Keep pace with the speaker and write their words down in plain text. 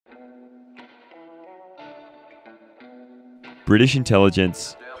British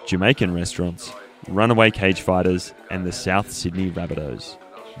intelligence, Jamaican restaurants, runaway cage fighters, and the South Sydney Rabbitohs.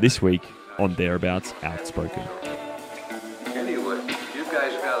 This week on Thereabouts Outspoken. Anyway, you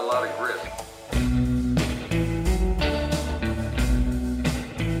guys got a lot of grit.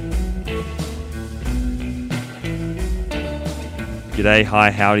 G'day,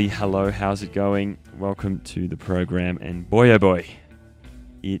 hi, howdy, hello, how's it going? Welcome to the program, and boy oh boy,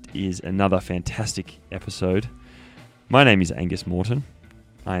 it is another fantastic episode. My name is Angus Morton.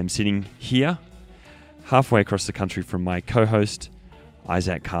 I am sitting here, halfway across the country from my co-host,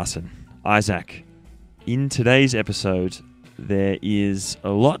 Isaac Carson. Isaac, in today's episode, there is a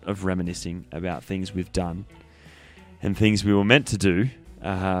lot of reminiscing about things we've done and things we were meant to do,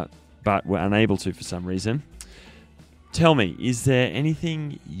 but were unable to for some reason. Tell me, is there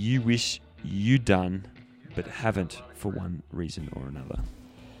anything you wish you'd done but haven't for one reason or another?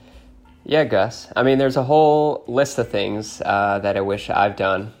 Yeah, Gus. I mean, there's a whole list of things that I wish I've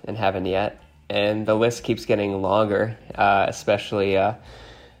done and haven't yet. And the list keeps getting longer, especially, I'm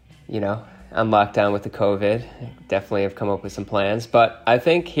locked down with the COVID. Definitely have come up with some plans. But I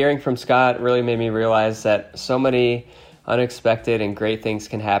think hearing from Scott really made me realize that so many unexpected and great things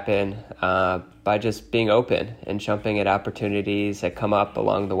can happen by just being open and jumping at opportunities that come up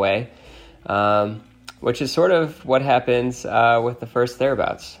along the way, which is sort of what happens with the first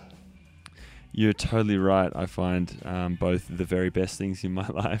Thereabouts. You're totally right. I find both the very best things in my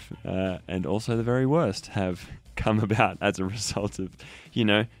life and also the very worst have come about as a result of,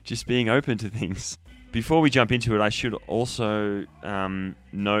 just being open to things. Before we jump into it, I should also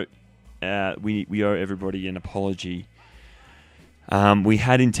note we owe everybody an apology. We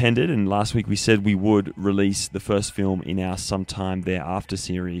had intended, and last week we said we would release the first film in our Sometime Thereafter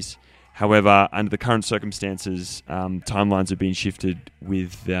series. However, under the current circumstances, timelines have been shifted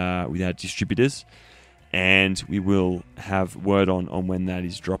with our distributors, and we will have word on when that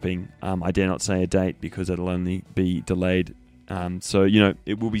is dropping. I dare not say a date because it'll only be delayed. So,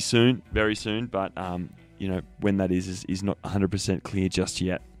 it will be soon, very soon, but, when that is not 100% clear just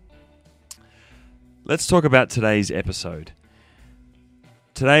yet. Let's talk about today's episode.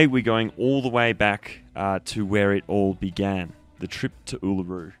 Today we're going all the way back to where it all began, the trip to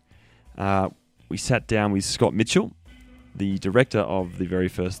Uluru. We sat down with Scott Mitchell, the director of the very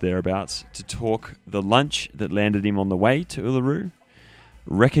first Thereabouts, to talk the lunch that landed him on the way to Uluru,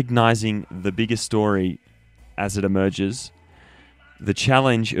 recognizing the bigger story as it emerges, the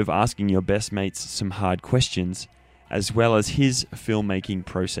challenge of asking your best mates some hard questions, as well as his filmmaking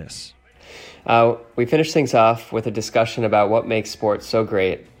process. We finished things off with a discussion about what makes sports so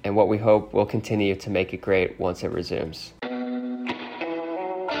great and what we hope will continue to make it great once it resumes.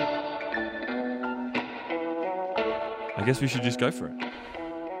 I guess we should just go for it.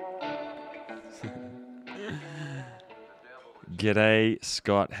 G'day,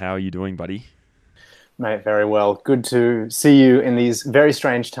 Scott. How are you doing, buddy? Mate, very well. Good to see you in these very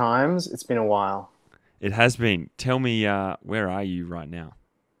strange times. It's been a while. It has been. Tell me, where are you right now?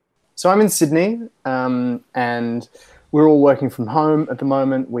 So I'm in Sydney, and we're all working from home at the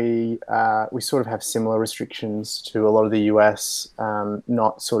moment. We sort of have similar restrictions to a lot of the US,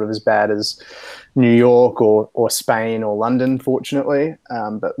 not sort of as bad as New York or Spain or London, fortunately.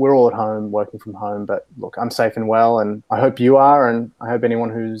 But we're all at home, working from home. But look, I'm safe and well, and I hope you are, and I hope anyone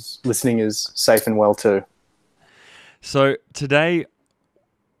who's listening is safe and well too. So today,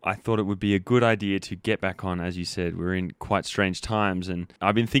 I thought it would be a good idea to get back on. As you said, we're in quite strange times, and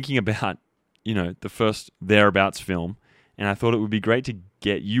I've been thinking about, the first Thereabouts film, and I thought it would be great to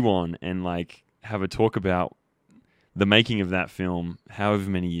get you on and have a talk about the making of that film, however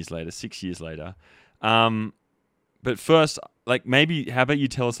many years later, 6 years later. But first, maybe how about you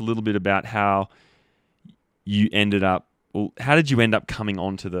tell us a little bit about how you ended up, how did you end up coming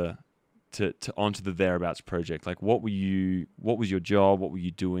onto the onto the Thereabouts project? What was your job? What were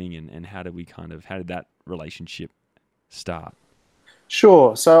you doing? And how did that relationship start?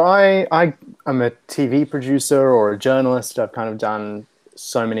 Sure. So I'm a TV producer or a journalist. I've kind of done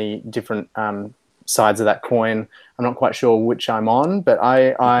so many different sides of that coin. I'm not quite sure which I'm on, but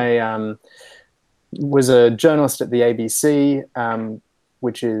I was a journalist at the ABC,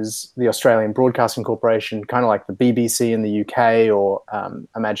 which is the Australian Broadcasting Corporation, kind of like the BBC in the UK, or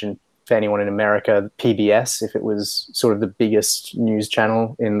imagine for anyone in America, PBS, if it was sort of the biggest news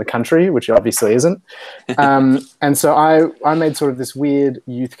channel in the country, which it obviously isn't. And so I made sort of this weird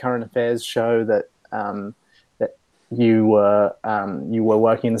youth current affairs show that that you were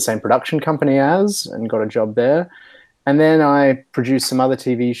working in the same production company as, and got a job there. And then I produced some other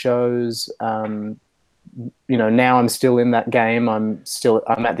TV shows, now I'm still in that game. I'm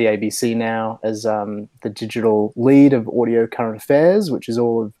at the ABC now as the digital lead of Audio Current Affairs, which is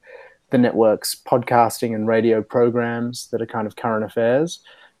all of the network's podcasting and radio programs that are kind of current affairs.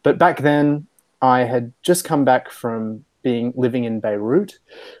 But back then, I had just come back from living in Beirut,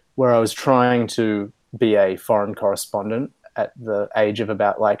 where I was trying to be a foreign correspondent at the age of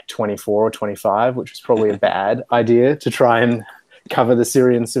about like 24 or 25, which was probably a bad idea to try and cover the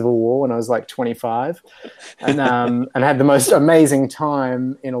Syrian civil war when I was like 25, and had the most amazing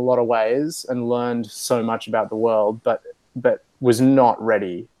time in a lot of ways and learned so much about the world, but was not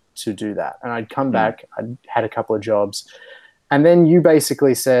ready to do that. And I'd come back, I'd had a couple of jobs, and then you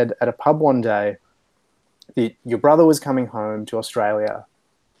basically said at a pub one day that your brother was coming home to Australia.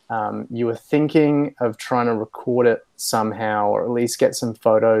 You were thinking of trying to record it somehow, or at least get some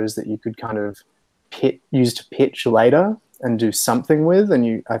photos that you could kind of use to pitch later and do something with.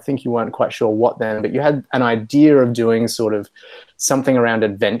 And I think you weren't quite sure what then, but you had an idea of doing sort of something around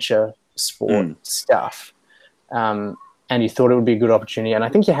adventure sport stuff. And you thought it would be a good opportunity. And I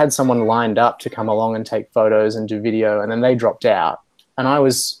think you had someone lined up to come along and take photos and do video, and then they dropped out. And I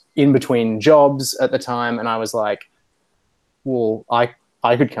was in between jobs at the time, and I was like, well, I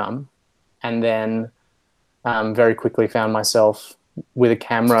could come. And then very quickly found myself with a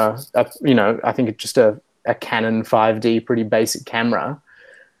camera, I think it's just a Canon 5D, pretty basic camera,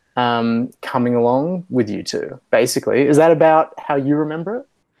 coming along with you two, basically. Is that about how you remember it?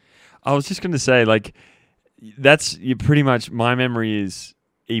 I was just going to say, like, you pretty much, my memory is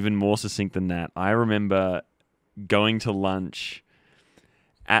even more succinct than that. I remember going to lunch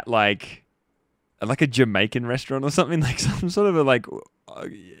at like a Jamaican restaurant or something, like some sort of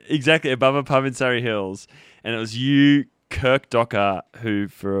exactly above a pub in Surrey Hills. And it was you, Kirk Docker, who,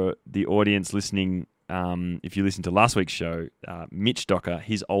 for the audience listening, if you listen to last week's show, Mitch Docker,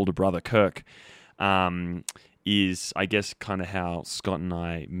 his older brother, Kirk, is, I guess, kind of how Scott and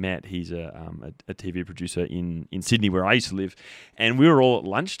I met. He's a TV producer in Sydney, where I used to live. And we were all at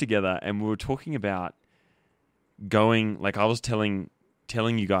lunch together, and we were talking about going, like I was telling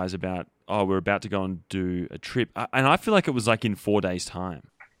you guys about, we're about to go and do a trip. And I feel like it was like in 4 days' time.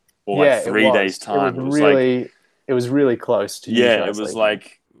 Or like 3 days' time. It was really close to you. Yeah, it was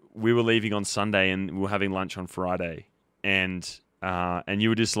like we were leaving on Sunday and we were having lunch on Friday. And you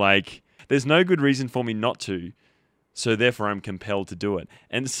were just like, there's no good reason for me not to, so therefore I'm compelled to do it.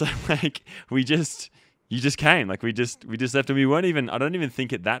 And so like you just came. Like we just left, and we weren't even, I don't even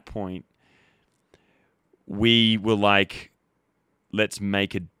think at that point we were like, let's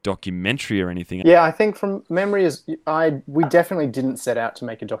make a documentary or anything. Yeah, I think from memory we definitely didn't set out to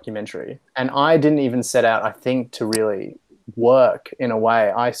make a documentary, and I didn't even set out, I think, to really work in a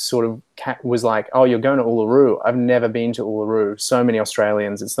way. I sort of was like, oh, you're going to Uluru. I've never been to Uluru. So many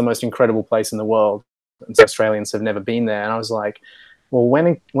Australians. It's the most incredible place in the world. And so Australians have never been there. And I was like, well,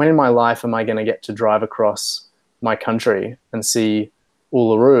 when in my life am I going to get to drive across my country and see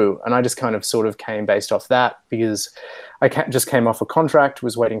Uluru? And I just kind of sort of came based off that, because I just came off a contract,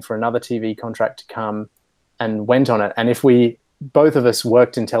 was waiting for another TV contract to come, and went on it. And if both of us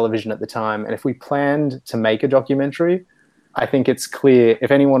worked in television at the time, and if we planned to make a documentary, I think it's clear,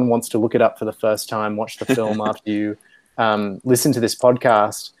 if anyone wants to look it up for the first time, watch the film after you listen to this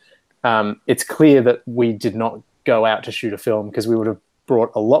podcast, it's clear that we did not go out to shoot a film, because we would have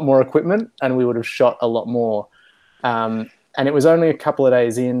brought a lot more equipment and we would have shot a lot more. And it was only a couple of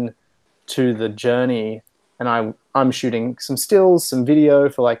days in to the journey, and I'm shooting some stills, some video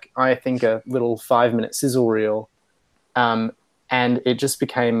for I think a little 5-minute sizzle reel. And it just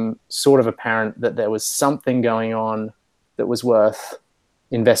became sort of apparent that there was something going on that was worth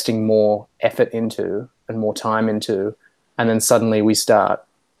investing more effort into and more time into. And then suddenly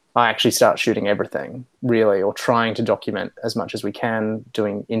I actually start shooting everything, really, or trying to document as much as we can,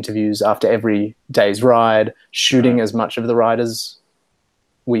 doing interviews after every day's ride, shooting as much of the ride as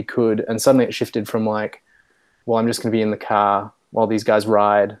we could. And suddenly it shifted from well, I'm just going to be in the car while these guys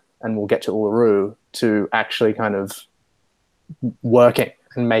ride and we'll get to Uluru, to actually kind of working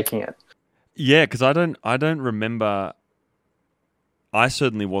and making it. Yeah, because I don't remember. I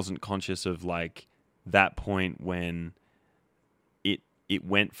certainly wasn't conscious of that point when it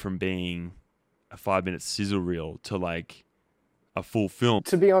went from being a 5-minute sizzle reel to a full film.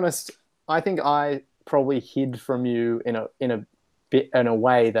 To be honest, I think I probably hid from you in a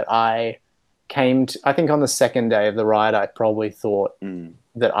way that I came to. I think on the second day of the ride, I probably thought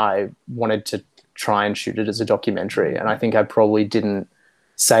that I wanted to try and shoot it as a documentary, and I think I probably didn't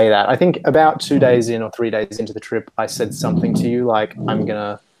say that. I think about 2 days in or 3 days into the trip, I said something to you like, I'm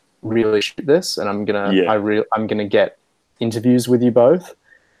gonna really shoot this, and I'm gonna get interviews with you both.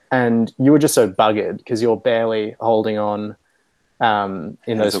 and you were just so buggered because you're barely holding on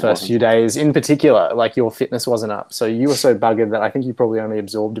in those first few days. In particular, like your fitness wasn't up, so you were so buggered that I think you probably only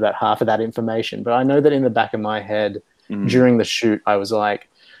absorbed about half of that information. But I know that in the back of my head during the shoot, I was like,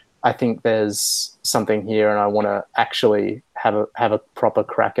 I think there's something here, and I want to actually have a proper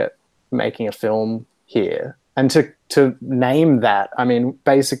crack at making a film here. And to name that, I mean,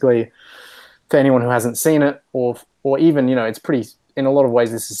 basically, for anyone who hasn't seen it, or even, you know, it's pretty, in a lot of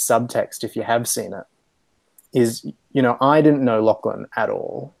ways, this is subtext if you have seen it, is, you know, I didn't know Lachlan at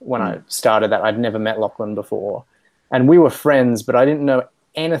all when I started that. I'd never met Lachlan before. And we were friends, but I didn't know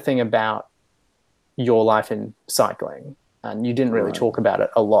anything about your life in cycling. And you didn't really talk about it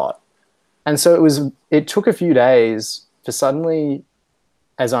a lot. And so it took a few days for suddenly,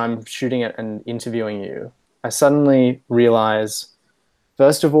 as I'm shooting it and interviewing you, I suddenly realize,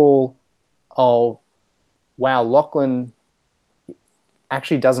 first of all, oh, wow, Lachlan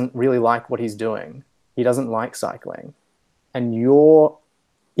actually doesn't really like what he's doing. He doesn't like cycling. And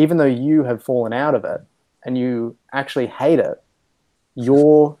even though you have fallen out of it and you actually hate it,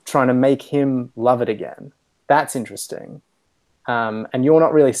 you're trying to make him love it again. That's interesting. And you're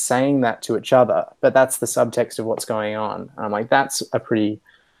not really saying that to each other, but that's the subtext of what's going on. I'm like, that's a pretty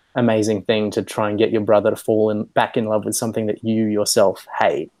amazing thing to try and get your brother to fall back in love with something that you yourself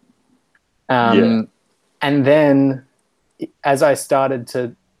hate. And then as I started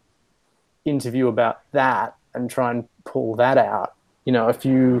to interview about that and try and pull that out, you know, a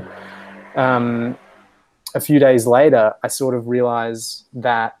few days later, I sort of realized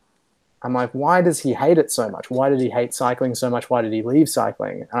that I'm like, why does he hate it so much? Why did he hate cycling so much? Why did he leave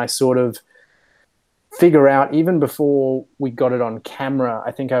cycling? And I sort of figure out, even before we got it on camera,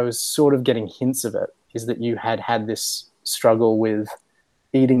 I think I was sort of getting hints of it, is that you had this struggle with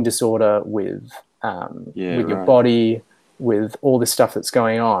eating disorder, with your body, with all this stuff that's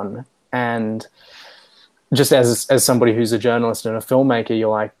going on. And just as somebody who's a journalist and a filmmaker, you're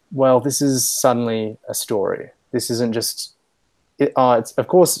like, well, this is suddenly a story. This isn't just... it's, of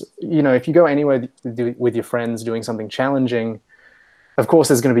course, you know, if you go anywhere with your friends doing something challenging, of course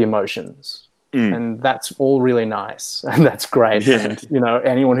there's going to be emotions. And that's all really nice. And that's great. Yeah. And, you know,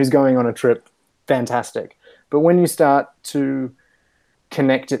 anyone who's going on a trip, fantastic. But when you start to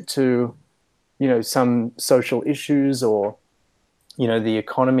connect it to, you know, some social issues or, you know, the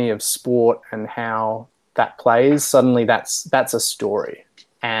economy of sport and how that plays, suddenly that's a story.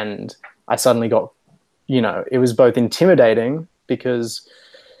 And I suddenly got, you know, it was both intimidating, because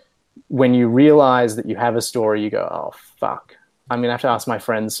when you realize that you have a story, you go, oh, fuck, I'm going to have to ask my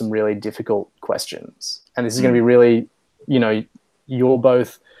friends some really difficult questions. And this is going to be really, you know, you're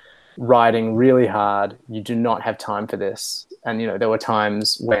both riding really hard. You do not have time for this. And, you know, there were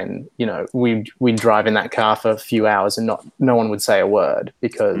times when, you know, we'd drive in that car for a few hours and no one would say a word,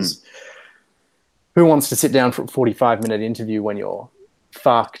 because who wants to sit down for a 45-minute interview when you're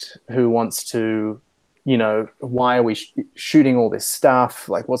fucked? Who wants to, you know, why are we shooting all this stuff?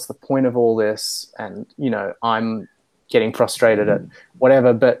 Like, what's the point of all this? And, you know, I'm getting frustrated at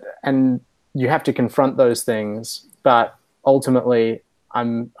whatever, and you have to confront those things. But ultimately,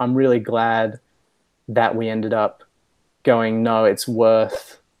 I'm really glad that we ended up going, no, it's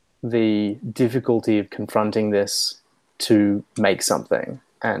worth the difficulty of confronting this to make something.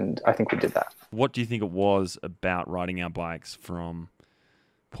 And I think we did that. What do you think it was about riding our bikes from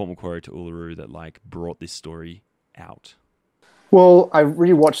Port Macquarie to Uluru that like brought this story out? Well, I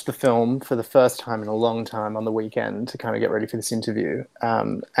rewatched the film for the first time in a long time on the weekend to kind of get ready for this interview.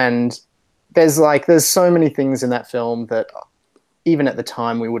 And there's so many things in that film that even at the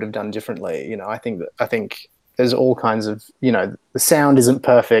time we would have done differently. You know, I think there's all kinds of, you know, the sound isn't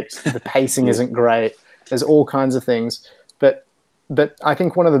perfect, the pacing isn't great. There's all kinds of things. But I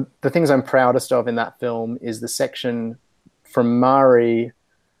think one of the things I'm proudest of in that film is the section from Mari,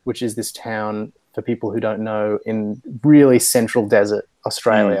 which is this town, for people who don't know, in really central desert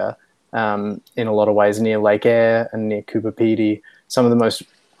Australia, in a lot of ways, near Lake Eyre and near Coober Pedy. Some of the most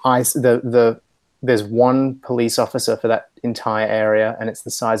there's one police officer for that entire area, and it's the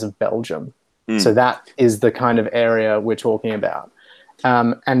size of Belgium. So that is the kind of area we're talking about.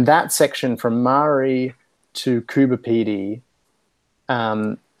 And that section from Mari to Coober Pedy,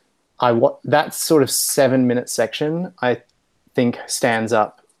 that sort of 7-minute section, I think stands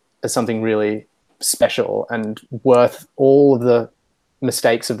up as something really special and worth all of the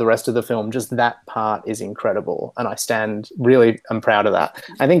mistakes of the rest of the film. Just that part is incredible, and I'm proud of that.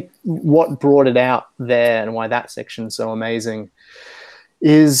 I think what brought it out there and why that section's so amazing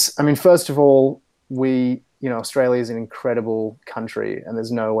is, I mean, first of all, Australia is an incredible country and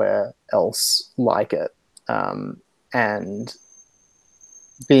there's nowhere else like it. And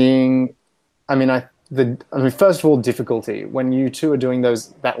being, first of all, difficulty. When you two are doing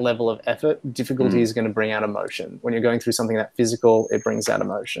that level of effort, difficulty is going to bring out emotion. When you're going through something that physical, it brings out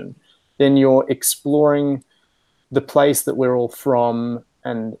emotion. Then you're exploring the place that we're all from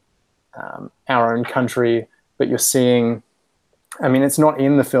and our own country, but you're seeing, it's not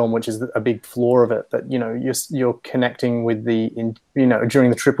in the film, which is a big flaw of it, but, you're connecting with during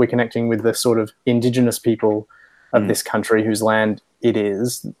the trip, we're connecting with the sort of indigenous people of this country whose land it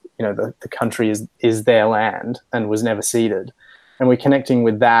is. The country is their land and was never ceded. And we're connecting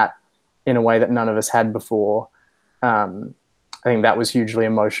with that in a way that none of us had before. I think that was hugely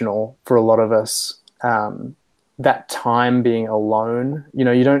emotional for a lot of us. That time being alone,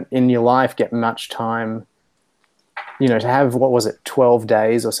 you don't in your life get much time, to have, 12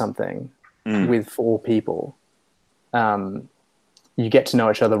 days or something with 4 people. You get to know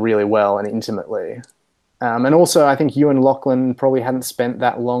each other really well and intimately. And also, I think you and Lachlan probably hadn't spent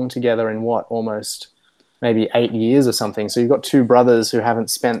that long together in almost maybe 8 years or something. So you've got 2 brothers who haven't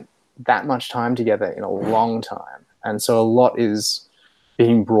spent that much time together in a long time. And so a lot is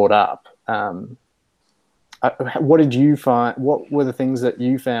being brought up. What did you find? What were the things that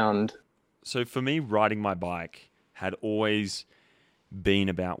you found? So for me, riding my bike had always been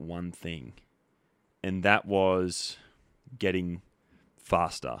about one thing, and that was getting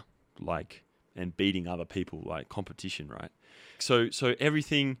faster, and beating other people, competition, right? So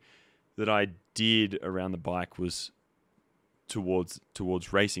everything that I did around the bike was towards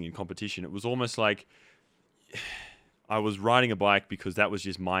racing and competition. It was almost like I was riding a bike because that was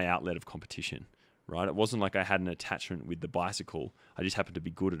just my outlet of competition, right? It wasn't like I had an attachment with the bicycle. I just happened to be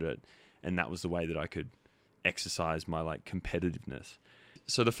good at it, and that was the way that I could exercise my competitiveness.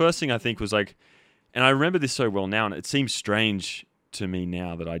 So the first thing I think was and I remember this so well now, and it seems strange to me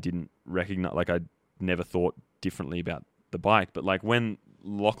now that I didn't recognize, I never thought differently about the bike, but when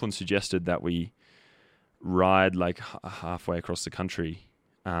Lachlan suggested that we ride halfway across the country,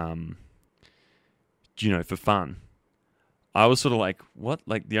 for fun, I was sort of what?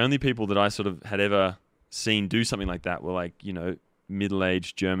 The only people that I sort of had ever seen do something like that were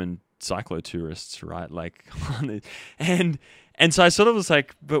middle-aged German cyclotourists, right? And so I sort of was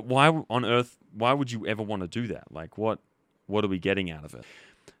but why on earth, why would you ever want to do that? What are we getting out of it?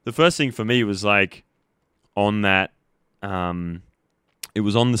 The first thing for me was on that, it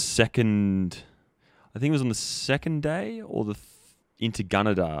was on the second, I think it was on the second day or into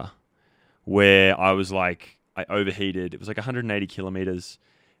Gunnedah, where I was I overheated. It was 180 kilometers.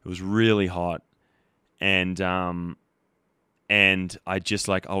 It was really hot. And I just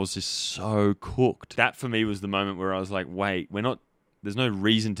I was just so cooked. That for me was the moment where I was wait, there's no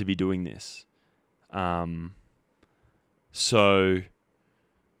reason to be doing this. So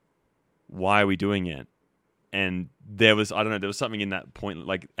why are we doing it? And there was something in that point,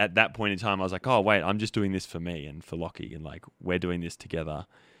 at that point in time, I was oh wait, I'm just doing this for me and for Lockie, and we're doing this together.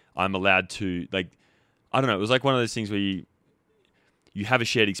 I'm allowed to, I don't know, it was one of those things where you have a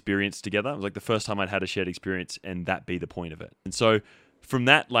shared experience together. It was the first time I'd had a shared experience, and that be the point of it. And so from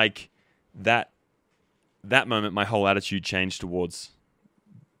that, that moment, my whole attitude changed towards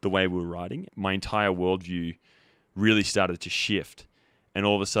the way we were riding. My entire worldview really started to shift. And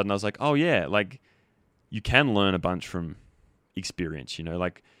all of a sudden I was oh yeah, you can learn a bunch from experience, and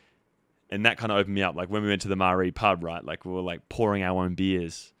that kind of opened me up. When we went to the Maree pub, right? We were pouring our own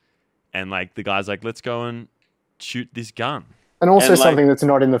beers, and the guy's let's go and shoot this gun. And also something that's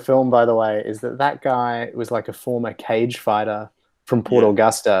not in the film, by the way, is that guy was a former cage fighter from Port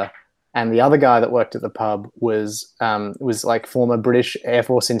Augusta. And the other guy that worked at the pub was former British Air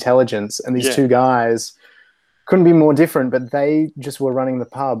Force intelligence. And these 2 guys couldn't be more different, but they just were running the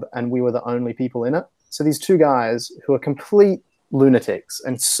pub and we were the only people in it. So these 2 guys who are complete lunatics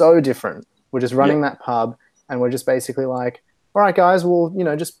and so different were just running that pub, and we're just basically all right, guys, we'll,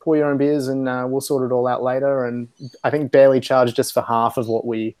 just pour your own beers and we'll sort it all out later. And I think barely charged us for half of what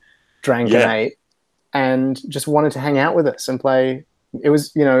we drank and ate, and just wanted to hang out with us and play. It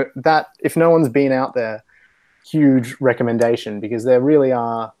was, that if no one's been out there, huge recommendation, because there really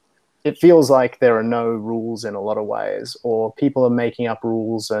are, it feels like there are no rules in a lot of ways, or people are making up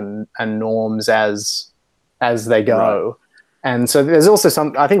rules and norms as they go. Right. And so there's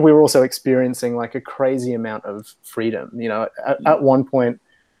also I think we were also experiencing a crazy amount of freedom. At one point,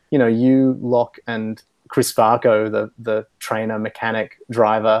 you, Locke, and Chris Farco, the trainer, mechanic,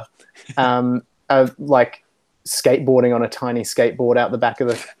 driver, are skateboarding on a tiny skateboard out the back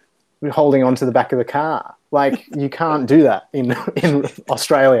of holding onto the back of the car. You can't do that in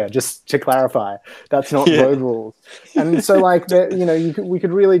Australia, just to clarify. That's not road rules. And so we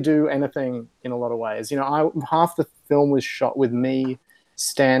could really do anything in a lot of ways. Half the film was shot with me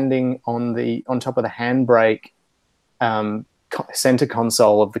standing on top of the handbrake center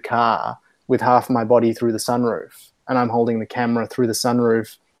console of the car with half my body through the sunroof, and I'm holding the camera through the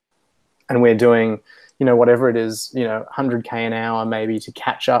sunroof, and we're doing, whatever it is, 100K an hour maybe to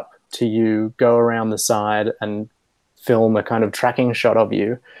catch up to you, go around the side and film a kind of tracking shot of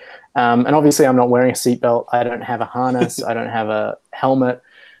you. And obviously I'm not wearing a seatbelt. I don't have a harness. I don't have a helmet.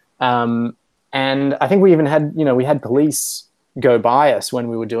 And I think we even had, we had police go by us when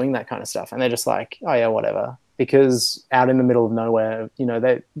we were doing that kind of stuff. And they're just like, oh yeah, whatever. Because out in the middle of nowhere,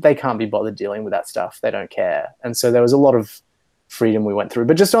 they can't be bothered dealing with that stuff. They don't care. And so there was a lot of freedom we went through.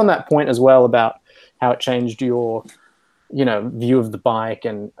 But just on that point as well about how it changed your, view of the bike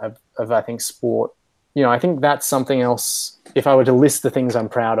and of I think, sport, I think that's something else. If I were to list the things I'm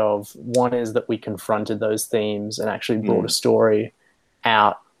proud of, one is that we confronted those themes and actually brought a story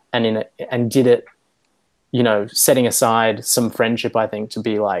out and did it, setting aside some friendship, I think, to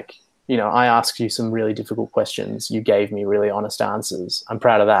be like, I asked you some really difficult questions. You gave me really honest answers. I'm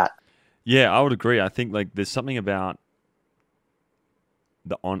proud of that. Yeah, I would agree. I think there's something about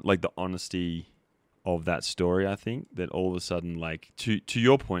the honesty of that story. I think that all of a sudden, to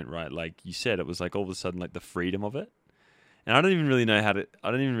your point, right? Like you said, it was like all of a sudden the freedom of it. And I don't even really know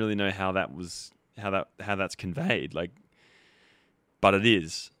how that's conveyed. But it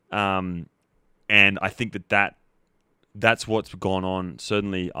is. And I think that's what's gone on.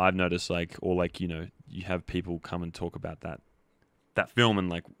 Certainly I've noticed you have people come and talk about that film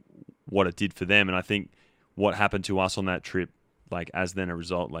and what it did for them. And I think what happened to us on that trip, as then a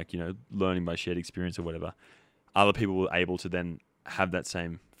result, learning by shared experience or whatever, other people were able to then have that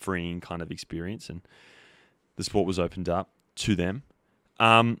same freeing kind of experience, and the sport was opened up to them.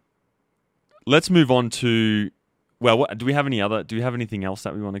 Let's move on to, do we have anything else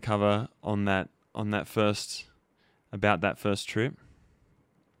that we want to cover on that first trip?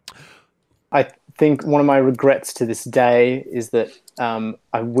 I think one of my regrets to this day is that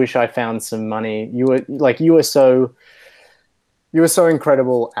I wish I found some money. You were so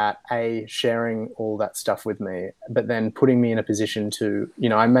incredible at sharing all that stuff with me, but then putting me in a position to,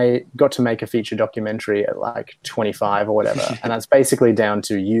 I got to make a feature documentary at 25 or whatever. And that's basically down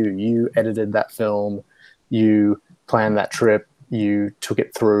to you. You edited that film, you planned that trip, you took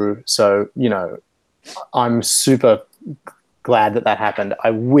it through. So, I'm super glad that happened.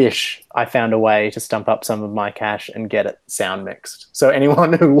 I wish I found a way to stump up some of my cash and get it sound mixed. So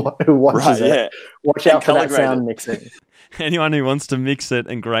anyone who watches watch out for that sound mixing. Anyone who wants to mix it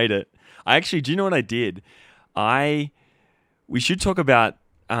and grade it. Do you know what I did? We should talk about,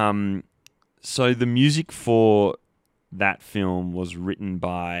 so the music for that film was written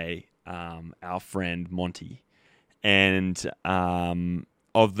by our friend Monty, and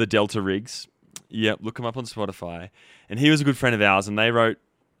of the Delta Rigs. Yep, look him up on Spotify. And he was a good friend of ours, and they wrote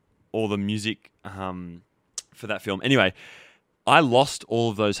all the music for that film. Anyway, I lost all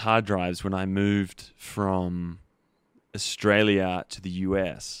of those hard drives when I moved from Australia to the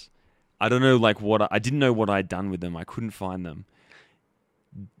US. I don't know I didn't know what I'd done with them. I couldn't find them.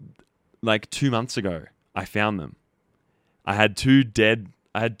 2 months ago, I found them. I had two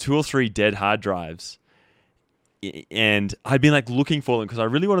or three dead hard drives, and I'd been looking for them because I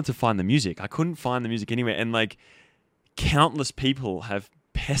really wanted to find the music. I couldn't find the music anywhere, and countless people have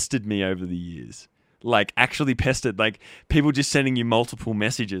pestered me over the years. Actually pestered, people just sending you multiple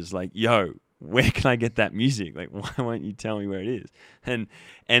messages yo, where can I get that music? Why won't you tell me where it is? And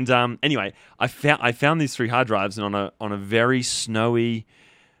anyway, I found these three hard drives, and on a very snowy,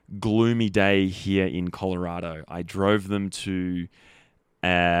 gloomy day here in Colorado, I drove them to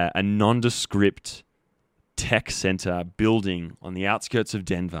a nondescript tech center building on the outskirts of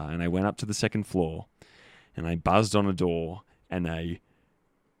Denver, and I went up to the second floor, and I buzzed on a door, and a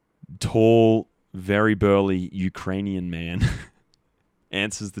tall, very burly Ukrainian man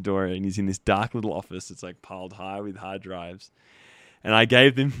answers the door, and he's in this dark little office. It's piled high with hard drives. And I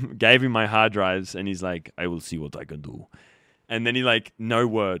gave him my hard drives, and he's like, I will see what I can do. And then he no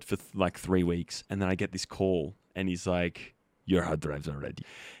word for 3 weeks. And then I get this call, and he's like, your hard drives are ready.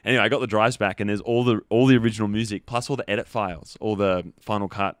 Anyway, I got the drives back, and there's all the original music, plus all the edit files, all the Final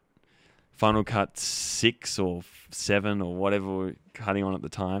Cut 6 or 7 or whatever we're cutting on at the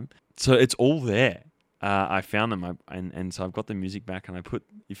time. So it's all there. I found them, and so I've got the music back, and I put,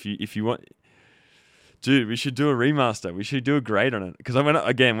 if you want, dude, we should do a remaster. We should do a grade on it, because when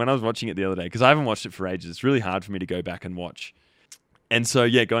I was watching it the other day, because I haven't watched it for ages, it's really hard for me to go back and watch. And so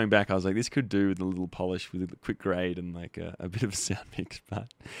going back, I was like, this could do with a little polish, with a quick grade and a bit of a sound mix, but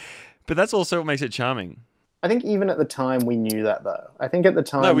that's also what makes it charming. I think even at the time we knew that, though. I think at the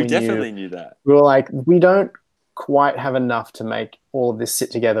time we definitely knew that. We were like, we don't quite have enough to make all of this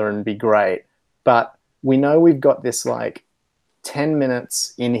sit together and be great. But we know we've got this like 10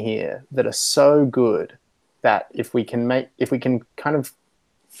 minutes in here that are so good that if we can kind of,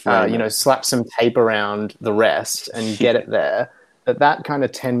 slap some tape around the rest and get it there, that kind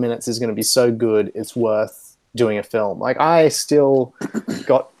of 10 minutes is going to be so good, it's worth doing a film. Like, I still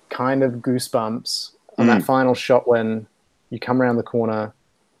got kind of goosebumps on that final shot when you come around the corner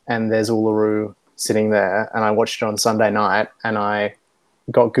and there's Uluru sitting there, and I watched it on Sunday night and I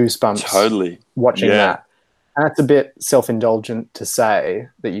got goosebumps watching that. And that's a bit self-indulgent to say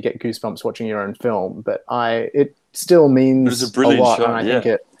that you get goosebumps watching your own film, but it still means a lot, shot,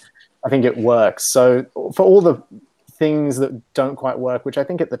 and I think it works. So for all the things that don't quite work, which I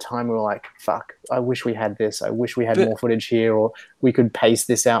think at the time we were like, fuck, I wish we had this. I wish we had more footage here, or we could pace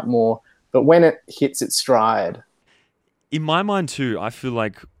this out more. But when it hits its stride. In my mind too, I feel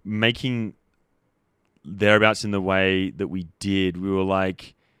like making Thereabouts in the way that we did, we were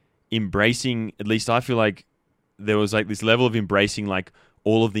like embracing, at least I feel like there was like this level of embracing like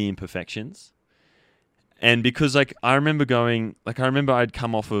all of the imperfections. And because like I remember I'd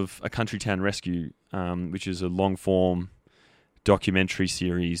come off of A Country Town Rescue, which is a long form documentary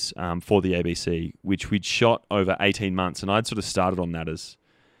series for the ABC, which we'd shot over 18 months. And I'd sort of started on that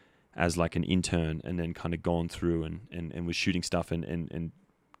as like an intern, and then kind of gone through and was shooting stuff and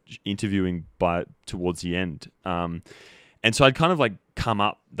interviewing towards the end. And so I'd kind of like come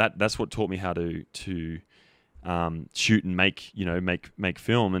up, that's what taught me how to shoot and make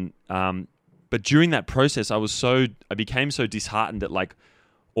film. And but during that process, I became so disheartened that like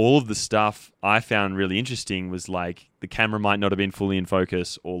all of the stuff I found really interesting was like the camera might not have been fully in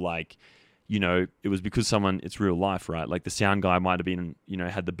focus, or like, it was because it's real life, right? Like the sound guy might have been,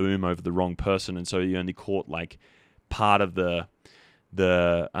 had the boom over the wrong person, and so you only caught like part of the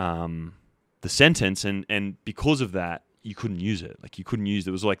sentence, and because of that, you couldn't use it. Like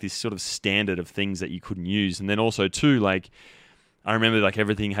there was like this sort of standard of things that you couldn't use. And then also too, like I remember like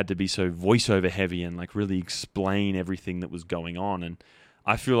everything had to be so voiceover heavy and like really explain everything that was going on. And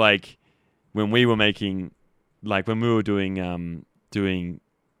I feel like when we were doing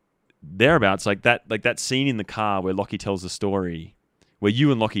Thereabouts, like that scene in the car where Lockie tells the story, where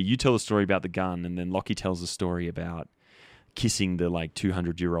you tell the story about the gun, and then Lockie tells the story about kissing the like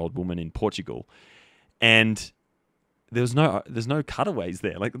 200-year-old woman in Portugal, and there's no cutaways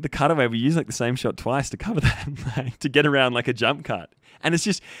there. Like the cutaway, we use like the same shot twice to cover that, like, to get around like a jump cut, and it's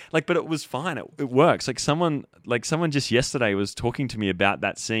just like, but it was fine. It works. Like someone just yesterday was talking to me about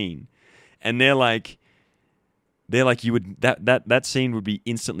that scene, and they're like you would that scene would be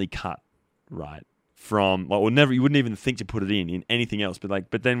instantly cut, right? From or never, you wouldn't even think to put it in anything else.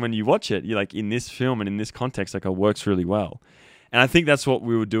 But then when you watch it, you're like, in this film and in this context, like it works really well. And I think that's what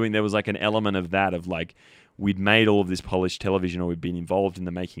we were doing. There was like an element of that, of like we'd made all of this polished television, or we'd been involved in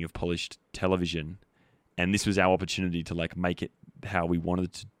the making of polished television, and this was our opportunity to like make it how we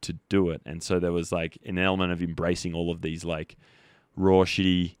wanted to do it. And so there was like an element of embracing all of these like raw,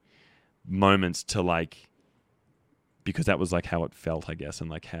 shitty moments to like, because that was like how it felt, I guess, and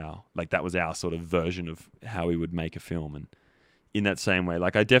like how like that was our sort of version of how we would make a film. And in that same way,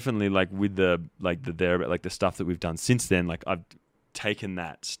 like I definitely like with the stuff that we've done since then, like I've taken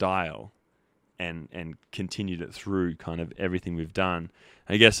that style and continued it through kind of everything we've done.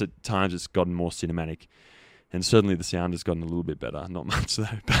 I guess at times it's gotten more cinematic, and certainly the sound has gotten a little bit better. Not much though.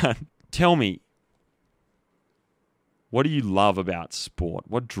 But tell me, what do you love about sport?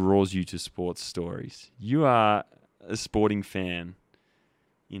 What draws you to sports stories? You are a sporting fan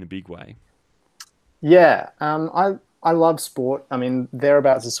in a big way. Yeah, I love sport. I mean,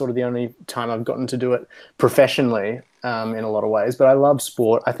 Thereabouts is sort of the only time I've gotten to do it professionally in a lot of ways, but I love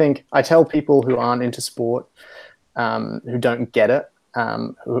sport. I think I tell people who aren't into sport, who don't get it,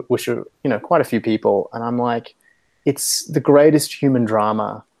 which are, quite a few people, and I'm like, it's the greatest human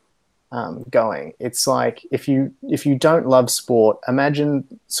drama going. It's like, if you don't love sport, imagine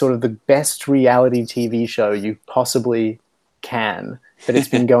sort of the best reality TV show you possibly can, but it's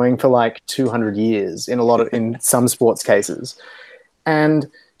been going for like 200 years in some sports cases.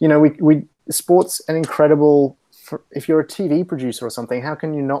 And we sports an incredible, if you're a TV producer or something, how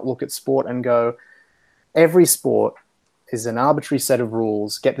can you not look at sport and go, every sport is an arbitrary set of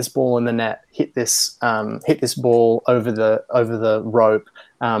rules. Get this ball in the net, hit this ball over the rope,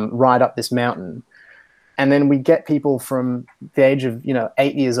 ride up this mountain. And then we get people from the age of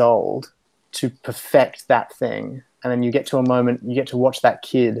 8 years old to perfect that thing. And then you get to a moment, you get to watch that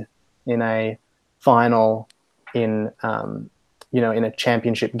kid in a final, in a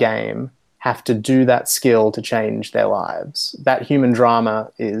championship game, have to do that skill to change their lives. That human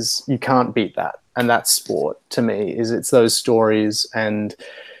drama is, you can't beat that. And that's sport to me, is it's those stories and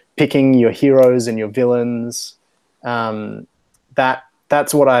picking your heroes and your villains.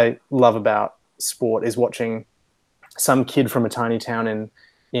 That's what I love about sport, is watching some kid from a tiny town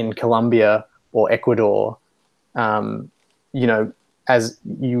in Colombia or Ecuador, as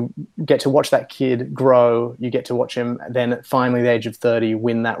you get to watch that kid grow, you get to watch him then finally at the age of 30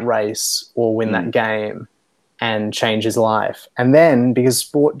 win that race or win that game and change his life. And then, because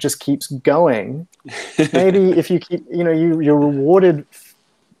sport just keeps going, maybe if you keep, you're rewarded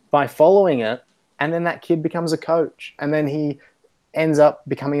by following it, and then that kid becomes a coach, and then he ends up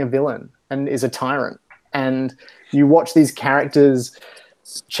becoming a villain and is a tyrant. And you watch these characters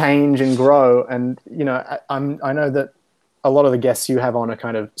change and grow. And, I know that a lot of the guests you have on are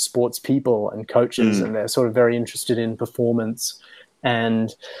kind of sports people and coaches, and they're sort of very interested in performance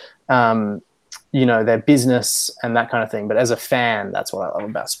and, their business and that kind of thing. But as a fan, that's what I love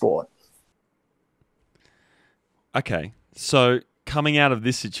about sport. Okay. So coming out of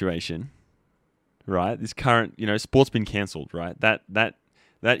this situation, right, this current, sport's been cancelled, right?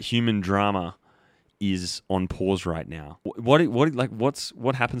 That human drama is on pause right now.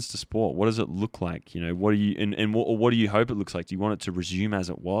 What happens to sport? What does it look like? What do you what do you hope it looks like? Do you want it to resume as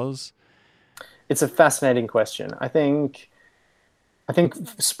it was? It's a fascinating question. I think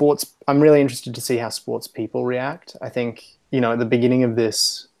sports, I'm really interested to see how sports people react. I think, at the beginning of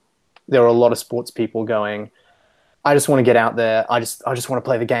this, there were a lot of sports people going, I just want to get out there. I just want to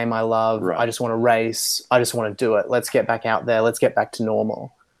play the game I love. Right. I just want to race. I just want to do it. Let's get back out there. Let's get back to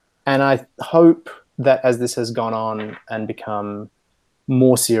normal. And I hope that as this has gone on and become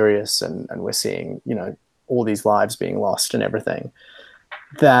more serious, and we're seeing, all these lives being lost and everything,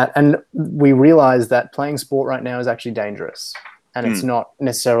 and we realize that playing sport right now is actually dangerous. And it's not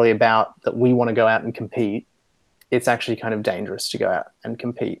necessarily about that we want to go out and compete. It's actually kind of dangerous to go out and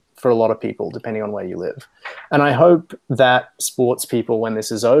compete for a lot of people, depending on where you live. And I hope that sports people, when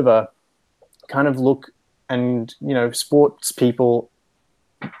this is over, kind of look and, sports people,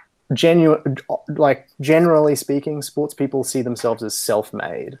 generally speaking, sports people see themselves as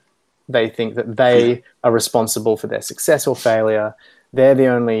self-made. They think that they are responsible for their success or failure. They're the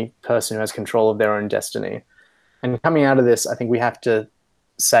only person who has control of their own destiny. And coming out of this, I think we have to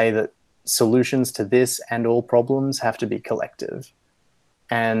say that solutions to this and all problems have to be collective.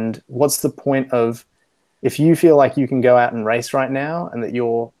 And what's the point of, if you feel like you can go out and race right now and that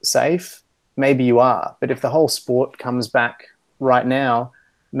you're safe, maybe you are. But if the whole sport comes back right now,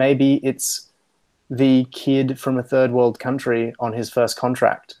 maybe it's the kid from a third world country on his first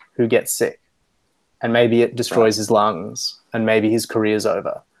contract who gets sick. And maybe it destroys his lungs, and maybe his career's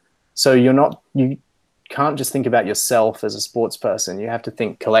over. So you can't just think about yourself as a sports person. You have to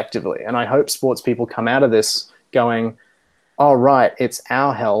think collectively. And I hope sports people come out of this going, oh, right, it's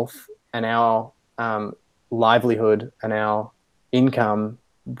our health and our livelihood and our income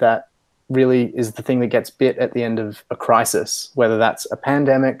that really is the thing that gets bit at the end of a crisis, whether that's a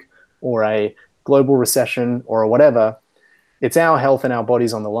pandemic or a global recession or whatever. It's our health and our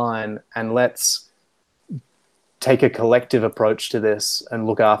bodies on the line, and let's take a collective approach to this and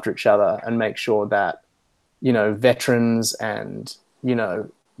look after each other and make sure that, veterans and,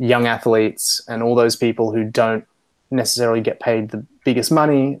 young athletes and all those people who don't necessarily get paid the biggest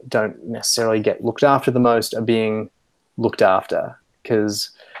money, don't necessarily get looked after the most, are being looked after.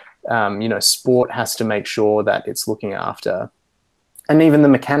 Because, sport has to make sure that it's looking after. And even the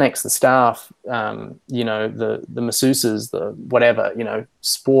mechanics, the staff, the masseuses, the whatever,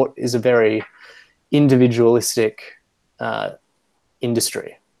 sport is a very individualistic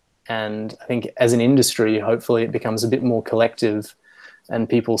industry. And I think as an industry, hopefully it becomes a bit more collective and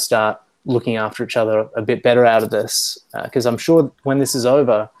people start looking after each other a bit better out of this. Because I'm sure when this is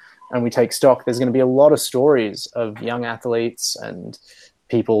over and we take stock, there's going to be a lot of stories of young athletes and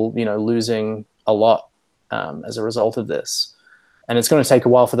people, losing a lot as a result of this. And it's going to take a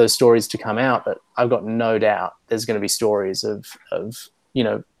while for those stories to come out, but I've got no doubt there's going to be stories of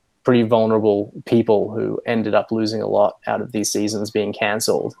pretty vulnerable people who ended up losing a lot out of these seasons being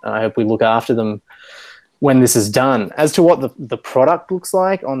cancelled. And I hope we look after them when this is done. As to what the product looks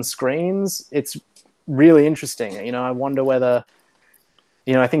like on screens, it's really interesting. I wonder whether,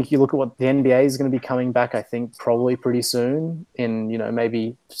 I think you look at what the NBA is going to be coming back, I think probably pretty soon in,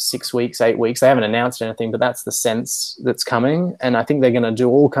 maybe 6 weeks, 8 weeks. They haven't announced anything, but that's the sense that's coming. And I think they're going to do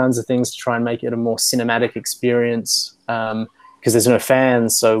all kinds of things to try and make it a more cinematic experience. Because there's no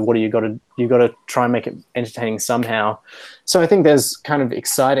fans, so what do you got to try and make it entertaining somehow. So I think there's kind of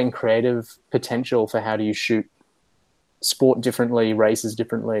exciting creative potential for how do you shoot sport differently, races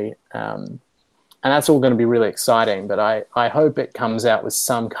differently. And that's all going to be really exciting, but I hope it comes out with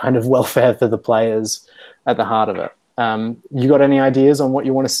some kind of welfare for the players at the heart of it. You got any ideas on what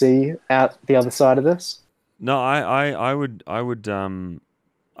you want to see out the other side of this? No, I would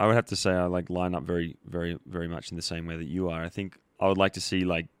have to say I like line up very, very, very much in the same way that you are. I think I would like to see,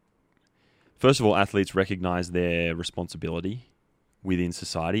 like, first of all, athletes recognize their responsibility within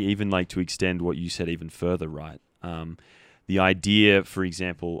society, even like to extend what you said even further, right? The idea, for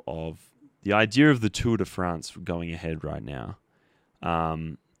example, of the Tour de France going ahead right now,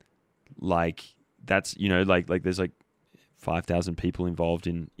 like that's, you know, like there's like 5,000 people involved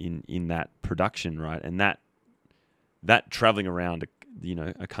in that production, right? And that traveling around,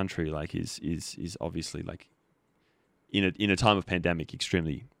 a country like is obviously, like, in a time of pandemic,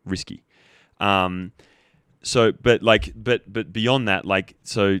 extremely risky. So, but beyond that, like,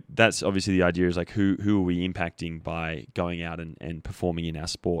 so that's obviously the idea is like who are we impacting by going out and performing in our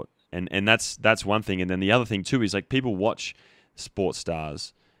sport, and that's one thing. And then the other thing too is like people watch sports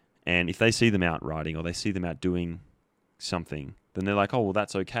stars, and if they see them out riding or they see them out doing something, then they're like, oh well,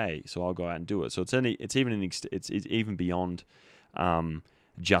 that's okay, so I'll go out and do it. So it's even beyond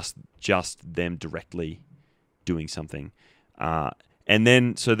just them directly doing something, and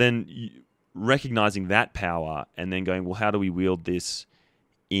then recognizing that power and then going, well, how do we wield this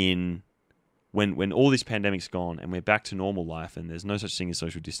in when all this pandemic's gone and we're back to normal life and there's no such thing as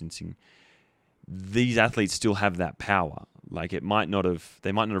social distancing? These athletes still have that power. Like, they might not have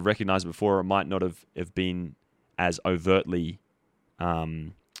recognized it before, or it might not have been as overtly,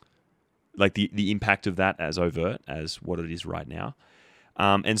 like the impact of that as overt as what it is right now.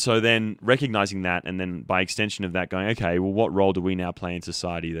 And so then recognizing that, and then by extension of that going, okay, well, what role do we now play in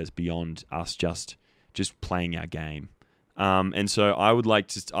society that's beyond us just playing our game? And so I would like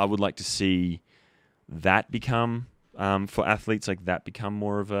to see that become, for athletes, like that become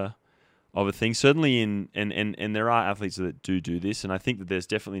more of a thing. Certainly and there are athletes that do this, and I think that there's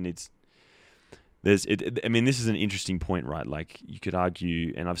definitely I mean, this is an interesting point, right? Like, you could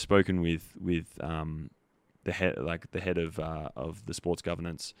argue, and I've spoken with the head of the sports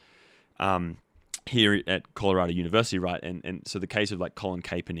governance here at Colorado University, right? And so the case of like Colin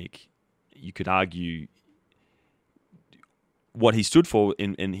Kaepernick, you could argue what he stood for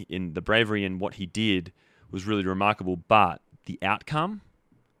in the bravery and what he did was really remarkable, but the outcome,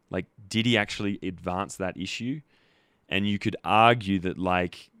 like, did he actually advance that issue? And you could argue that,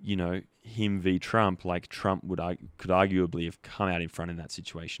 like, you know, him v. Trump, like, Trump could arguably have come out in front in that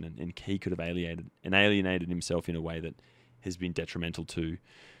situation, and he could have alienated himself in a way that has been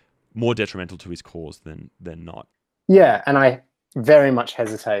more detrimental to his cause than not. Yeah, and I very much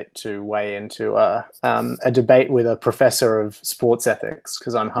hesitate to weigh into a debate with a professor of sports ethics,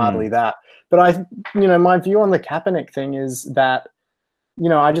 because I'm hardly that. But my view on the Kaepernick thing is that,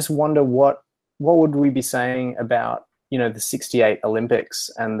 I just wonder what would we be saying about, the '68 Olympics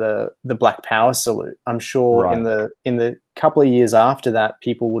and the Black Power salute. I'm sure in the couple of years after that,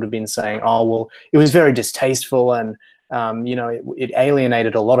 people would have been saying, oh, well, it was very distasteful, and it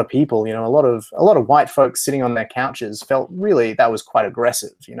alienated a lot of people. A lot of white folks sitting on their couches felt really that was quite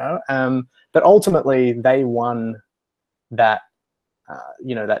aggressive. But ultimately they won that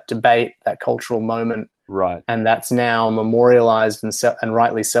that debate, that cultural moment, right? And that's now memorialized and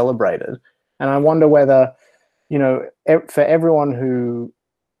rightly celebrated. And I wonder whether, for everyone who,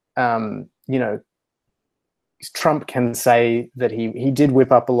 Trump can say that he did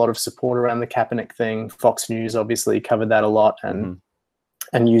whip up a lot of support around the Kaepernick thing. Fox News obviously covered that a lot and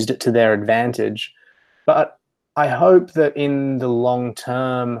used it to their advantage. But I hope that in the long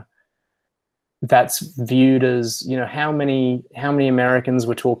term, that's viewed as, how many Americans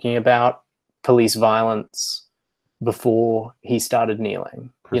were talking about police violence before he started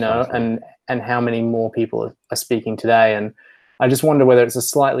kneeling, and how many more people are speaking today. And I just wonder whether it's a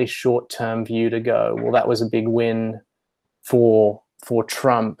slightly short-term view to go, well, that was a big win for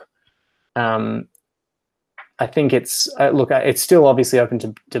Trump. I think it's it's still obviously open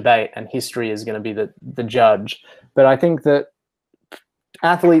to debate, and history is going to be the judge. But I think that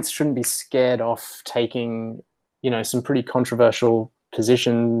athletes shouldn't be scared off taking, some pretty controversial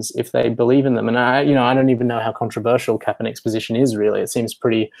positions if they believe in them. And I don't even know how controversial Kaepernick's position is really. It seems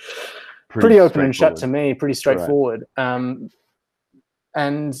pretty open and shut to me, pretty straightforward. Right.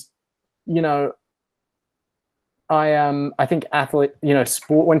 And I think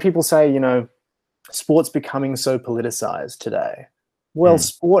sport, when people say, sport's becoming so politicized today, well,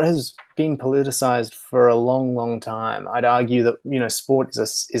 sport has been politicized for a long, long time. I'd argue that, sport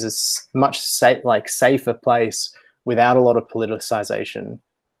is a much safer place without a lot of politicization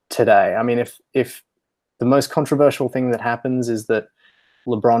today. I mean, if the most controversial thing that happens is that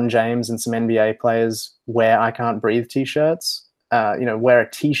LeBron James and some NBA players wear "I Can't Breathe" t-shirts. Wear a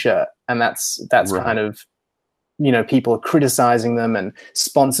t-shirt, and that's Right. kind of, people are criticizing them, and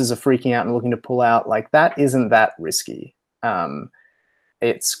sponsors are freaking out and looking to pull out. Like, that isn't that risky.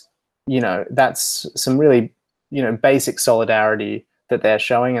 It's, that's some really, basic solidarity that they're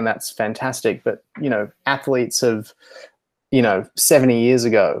showing, and that's fantastic. But, athletes of, 70 years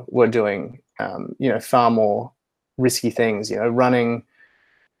ago were doing, far more risky things,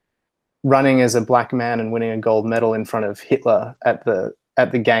 running as a black man and winning a gold medal in front of Hitler at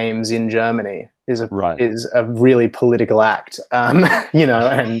the games in Germany is a really political act, and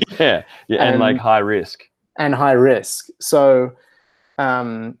and like high risk. So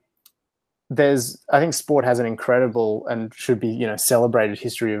I think sport has an incredible and should be, celebrated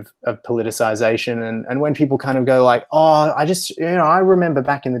history of politicization. And when people kind of go like, oh, I remember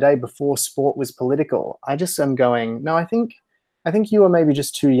back in the day before sport was political, I'm going, no, I think you were maybe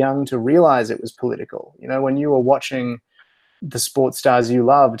just too young to realize it was political. When you were watching the sports stars you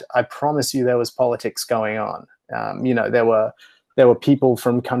loved, I promise you there was politics going on. There were people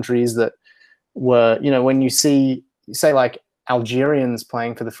from countries that were, when you say like Algerians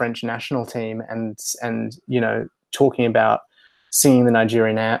playing for the French national team and talking about singing the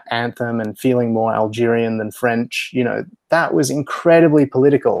Nigerian anthem and feeling more Algerian than French, that was incredibly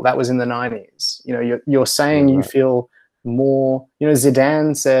political. That was in the 90s. You're saying you feel more,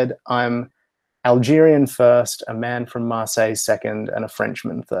 Zidane said, I'm Algerian first, a man from Marseille second, and a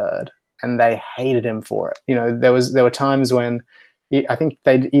Frenchman third. And they hated him for it. There were times when I think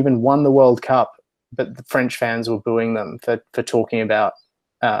they'd even won the World Cup, but the French fans were booing them for talking about,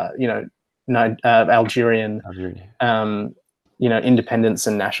 Algerian, independence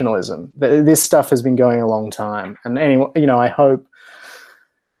and nationalism. This stuff has been going a long time. And anyway, I hope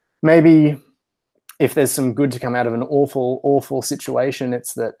maybe if there's some good to come out of an awful, awful situation,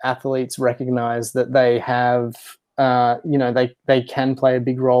 it's that athletes recognize that they have, they can play a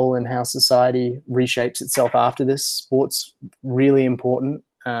big role in how society reshapes itself after this. Sport's really important.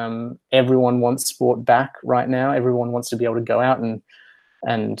 Everyone wants sport back right now. Everyone wants to be able to go out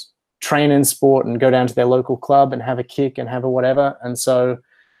and train in sport and go down to their local club and have a kick and have a whatever. And so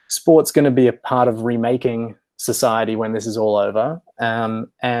sport's going to be a part of remaking society when this is all over.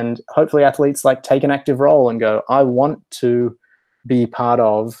 And hopefully athletes take an active role and go, I want to be part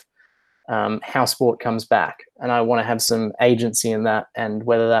of how sport comes back. And I want to have some agency in that. And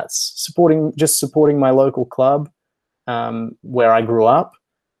whether that's supporting my local club where I grew up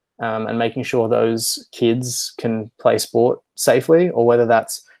and making sure those kids can play sport safely, or whether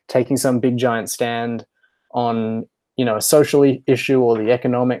that's taking some big giant stand on, a social issue or the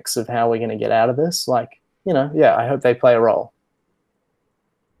economics of how we're going to get out of this. I hope they play a role.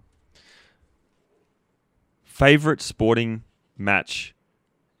 Favorite sporting match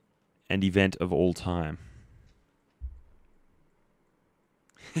and event of all time?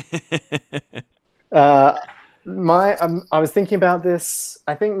 I was thinking about this.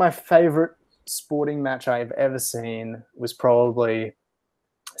 I think my favorite sporting match I've ever seen was probably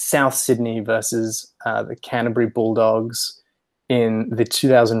South Sydney versus the Canterbury Bulldogs in the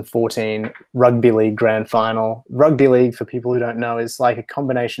 2014 Rugby League Grand Final. Rugby League, for people who don't know, is like a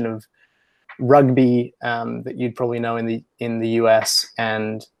combination of rugby that you'd probably know in the US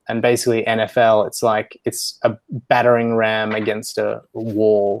and basically NFL. It's a battering ram against a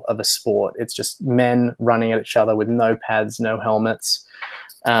wall of a sport. It's just men running at each other with no pads, no helmets.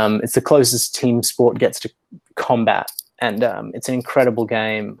 It's the closest team sport gets to combat, and it's an incredible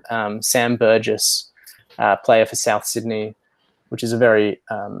game. Sam Burgess, player for South Sydney, which is has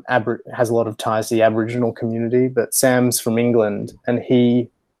a lot of ties to the Aboriginal community, but Sam's from England, and he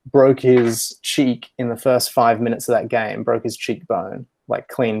broke his cheek in the first 5 minutes of that game, broke his cheekbone,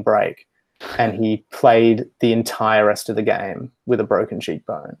 clean break. And he played the entire rest of the game with a broken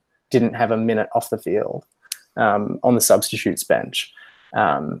cheekbone, didn't have a minute off the field on the substitutes bench.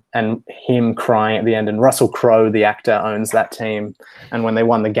 And him crying at the end. And Russell Crowe, the actor, owns that team. And when they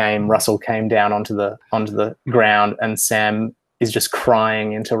won the game, Russell came down onto the ground, and Sam is just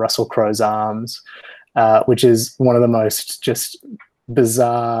crying into Russell Crowe's arms, which is one of the most just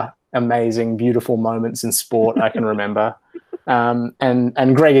bizarre, amazing, beautiful moments in sport I can remember.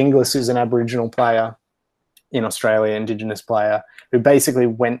 And Greg Inglis, who's an Aboriginal player in Australia, Indigenous player, who basically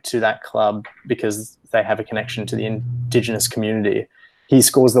went to that club because they have a connection to the Indigenous community. He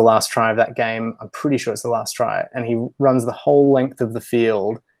scores the last try of that game. I'm pretty sure it's the last try. And he runs the whole length of the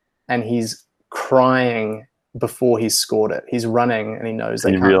field, and he's crying before he's scored it. He's running, and he knows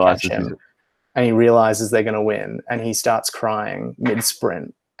they can't catch him. And he realizes they're going to win, and he starts crying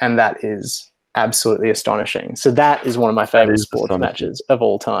mid-sprint. And that is absolutely astonishing. So that is one of my favorite sports matches of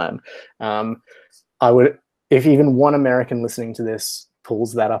all time. I would, if even one American listening to this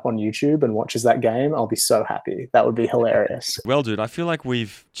pulls that up on YouTube and watches that game, I'll be so happy. That would be hilarious. Well, dude, I feel like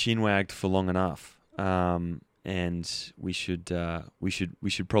we've chin-wagged for long enough, and we should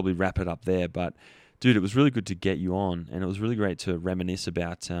probably wrap it up there. But, dude, it was really good to get you on, and it was really great to reminisce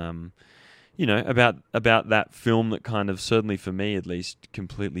about, about that film that kind of, certainly for me at least,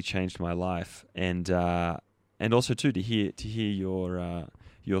 completely changed my life, and also too to hear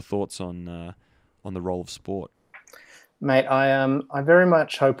your thoughts on the role of sport. Mate, I very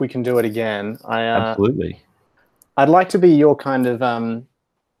much hope we can do it again. Absolutely. I'd like to be your kind of,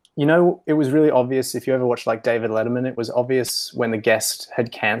 it was really obvious if you ever watched like David Letterman, it was obvious when the guest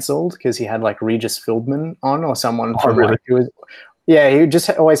had cancelled because he had like Regis Philbin on or someone from really? He just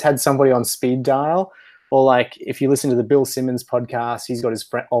always had somebody on speed dial. Or like if you listen to the Bill Simmons podcast, he's got his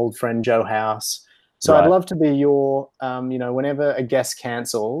old friend Joe House. So right. I'd love to be your, whenever a guest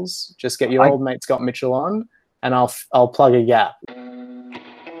cancels, just get your old mate Scott Mitchell on, and I'll plug a gap.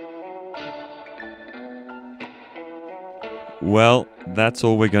 Well, that's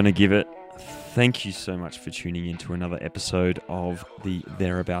all we're going to give it. Thank you so much for tuning in to another episode of the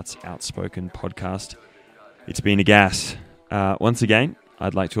Thereabouts Outspoken podcast. It's been a gas. Once again,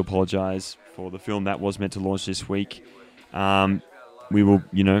 I'd like to apologise for the film that was meant to launch this week. We will,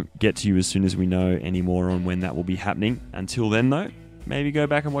 get to you as soon as we know any more on when that will be happening. Until then, though, maybe go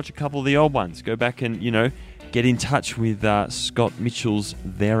back and watch a couple of the old ones. Go back and, get in touch with Scott Mitchell's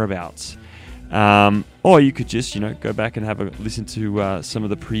Thereabouts. Or you could just, go back and have a listen to some of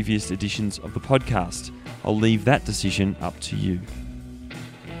the previous editions of the podcast. I'll leave that decision up to you.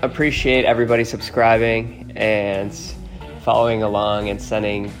 Appreciate everybody subscribing and following along and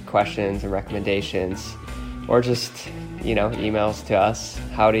sending questions and recommendations, or just, emails to us.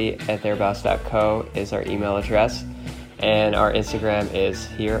 howdy@thereabouts.co is our email address, and our Instagram is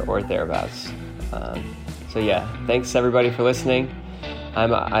here or thereabouts. Thanks everybody for listening.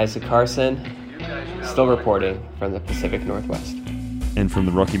 I'm Isaac Carson, still reporting from the Pacific Northwest. And from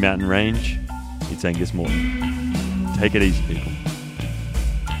the Rocky Mountain Range, it's Angus Morton. Take it easy, people.